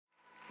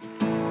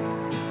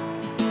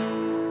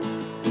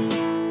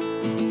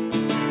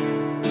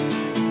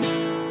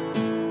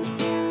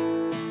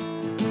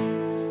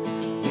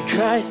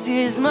Christ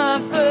is my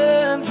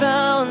firm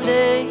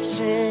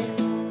foundation,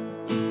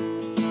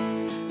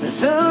 the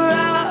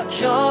rock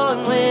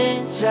on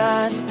which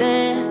I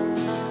stand.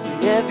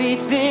 When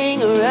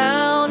everything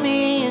around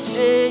me is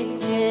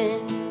shaking,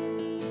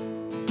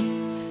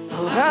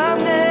 oh,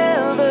 I've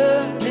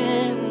never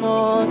been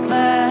more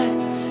glad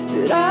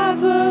that I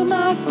put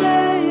my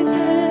faith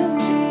in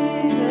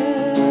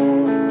Jesus,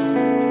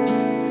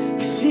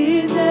 'cause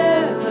He's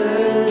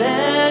never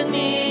let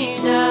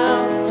me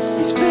down.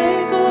 He's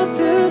faithful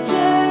through generations.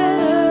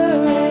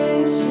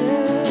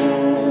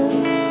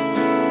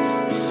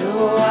 So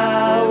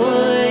why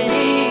would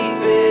He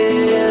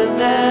fail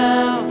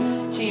now?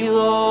 He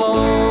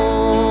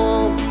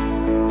won't.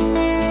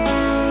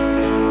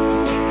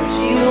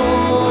 He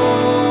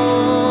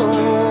won't.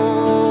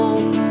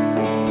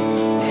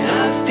 And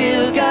I've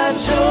still got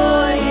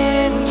joy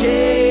in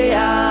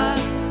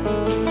chaos,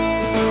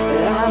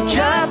 but I've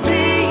got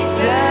peace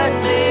that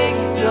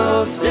makes no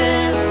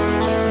sense,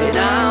 and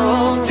I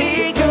won't be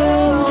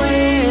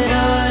going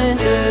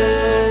under.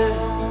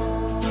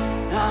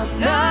 I'm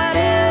not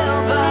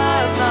held by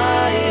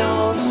my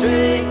own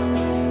strength,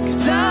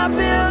 'cause I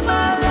build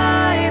my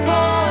life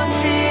on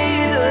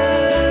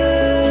Jesus.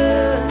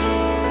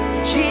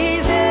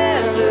 He's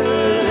never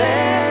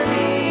let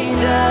me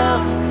down.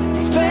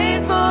 He's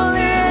faithful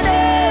in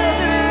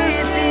every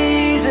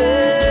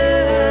season.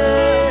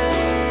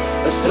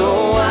 So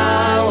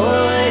why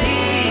would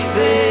He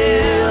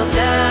fail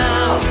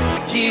now?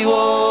 He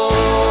won't.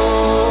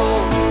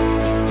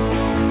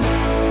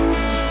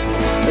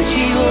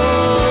 He won't.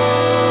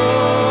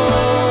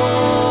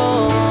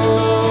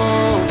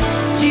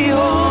 He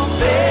won't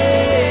fail.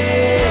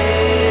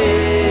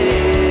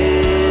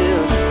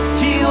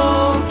 He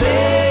won't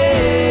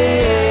fail.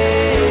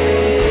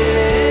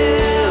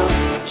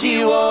 He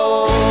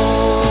won't.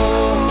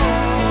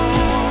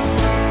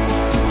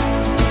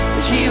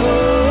 He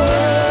won't.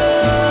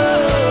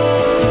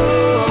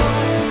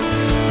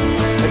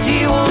 He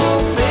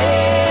won't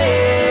fail.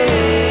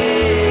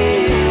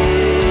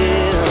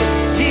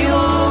 He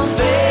won't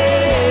fail.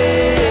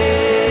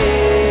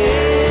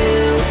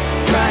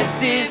 Christ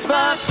is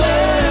my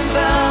firm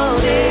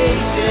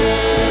foundation,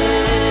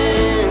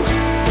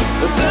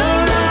 the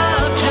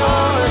rock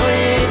on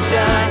which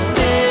I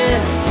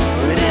stand.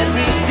 When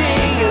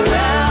everything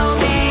around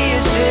me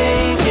is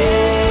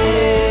shaking,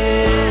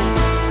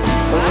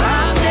 well,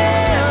 I've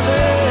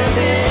never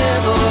been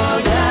more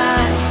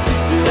glad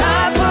that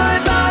I put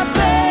my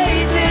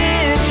faith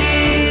in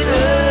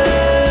Jesus,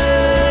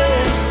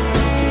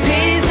 'cause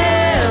He's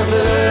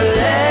never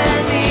let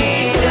me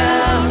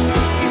down.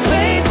 He's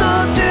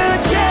faithful through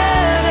generations.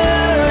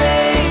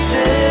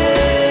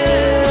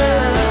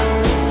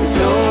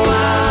 So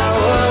why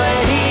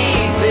would He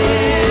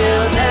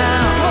fail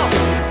now?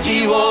 He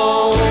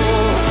won't.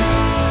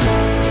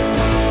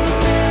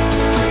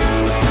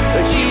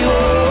 He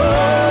won't.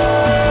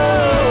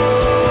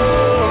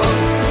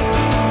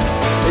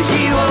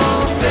 He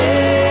won't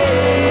fail.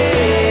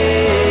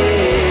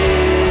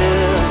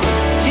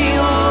 He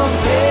won't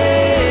fail.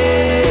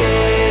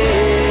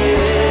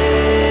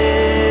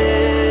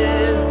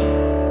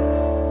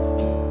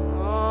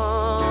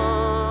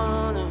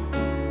 Oh, no.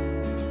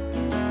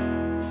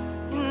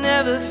 You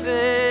never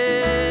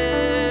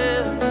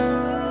fail.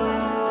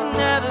 You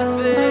never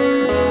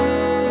fail.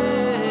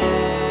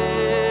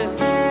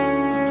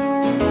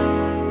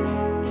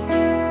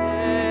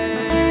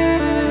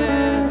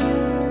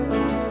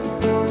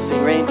 Yeah.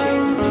 Sing Rain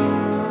Came.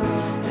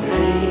 And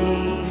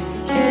rain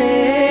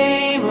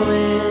came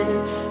when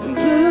and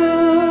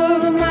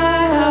blew, and my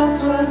house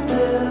was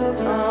built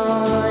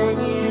on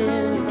you,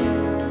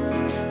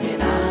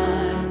 and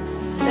I'm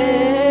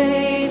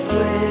safe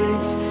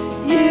with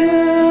you,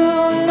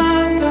 and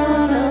I'm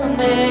gonna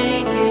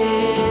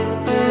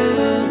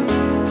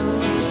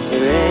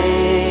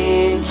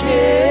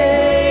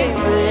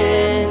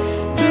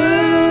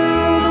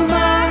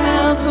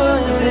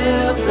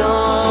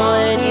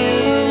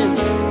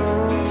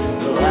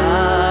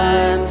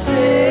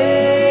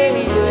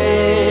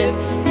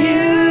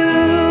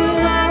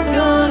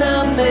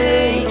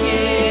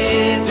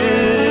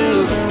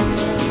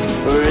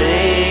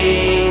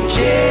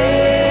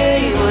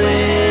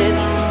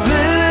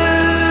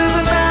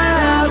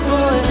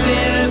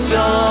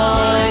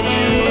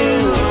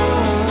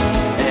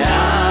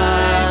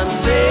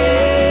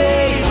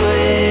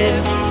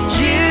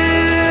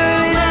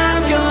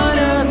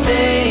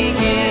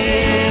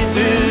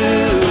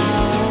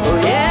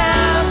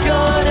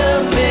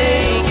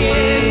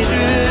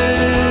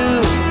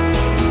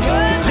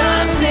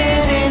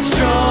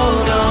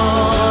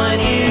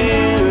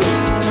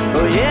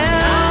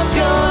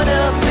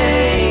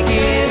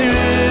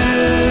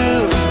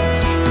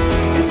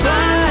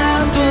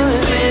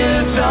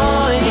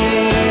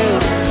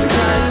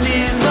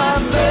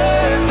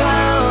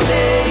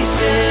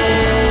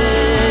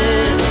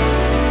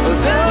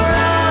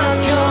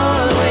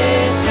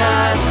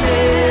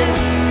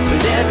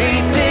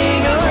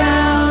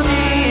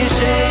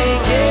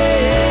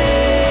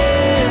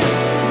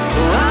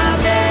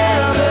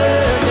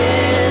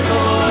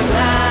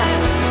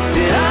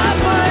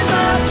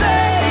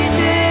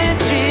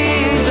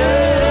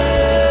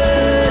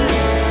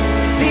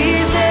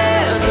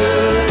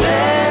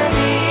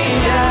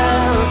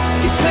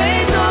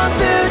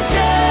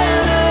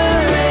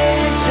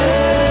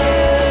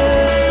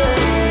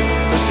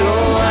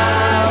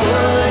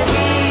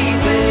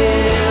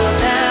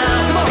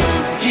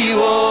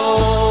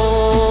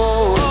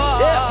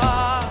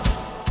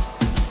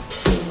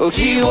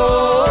He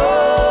won't.